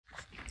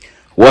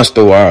What's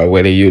the word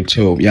with the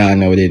YouTube? Y'all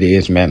know what it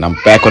is, man. I'm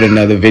back with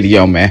another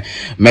video, man.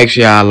 Make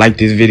sure y'all like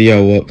this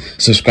video up.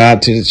 Subscribe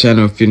to the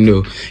channel if you're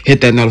new.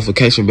 Hit that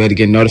notification bell to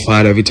get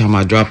notified every time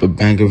I drop a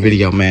banger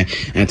video, man.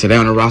 And today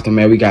on the roster,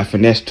 man, we got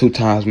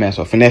Finesse2Tymes, man.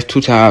 So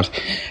Finesse2Tymes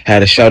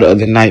had a show the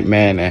other night,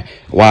 man. And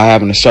while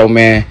having a show,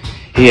 man,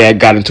 he had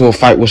got into a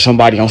fight with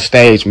somebody on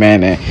stage,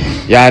 man.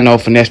 And y'all know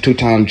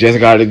Finesse2Tymes just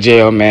got out of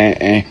jail, man.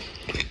 And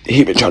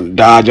he been trying to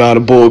dodge all the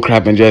bull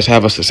crap and just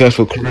have a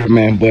successful career,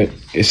 man. But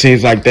it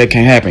seems like that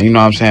can't happen. You know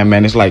what I'm saying,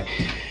 man? It's like,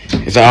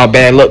 it's all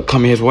bad luck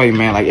coming his way,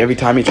 man. Like every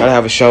time he try to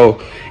have a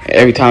show,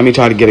 every time he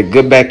try to get a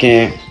good back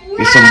end,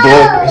 it's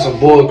some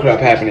bull crap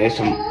happening. It's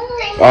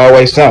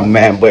always something,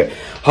 man. But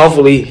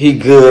hopefully he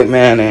good,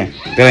 man, and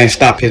that ain't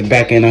stop his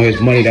back end on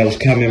his money that was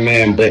coming,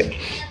 man.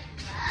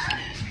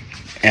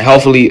 And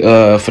hopefully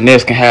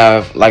Finesse can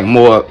have like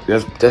more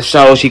the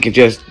shows. He can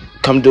just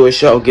come do a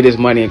show, get his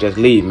money, and just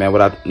leave, man,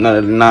 without none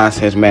of the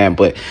nonsense, man.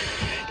 But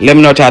let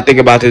me know what y'all think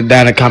about this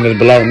down in the comments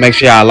below. Make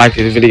sure y'all like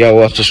this video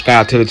or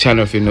subscribe to the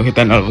channel if you're new. Hit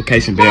that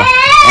notification bell,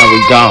 and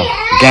we gone,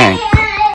 gang.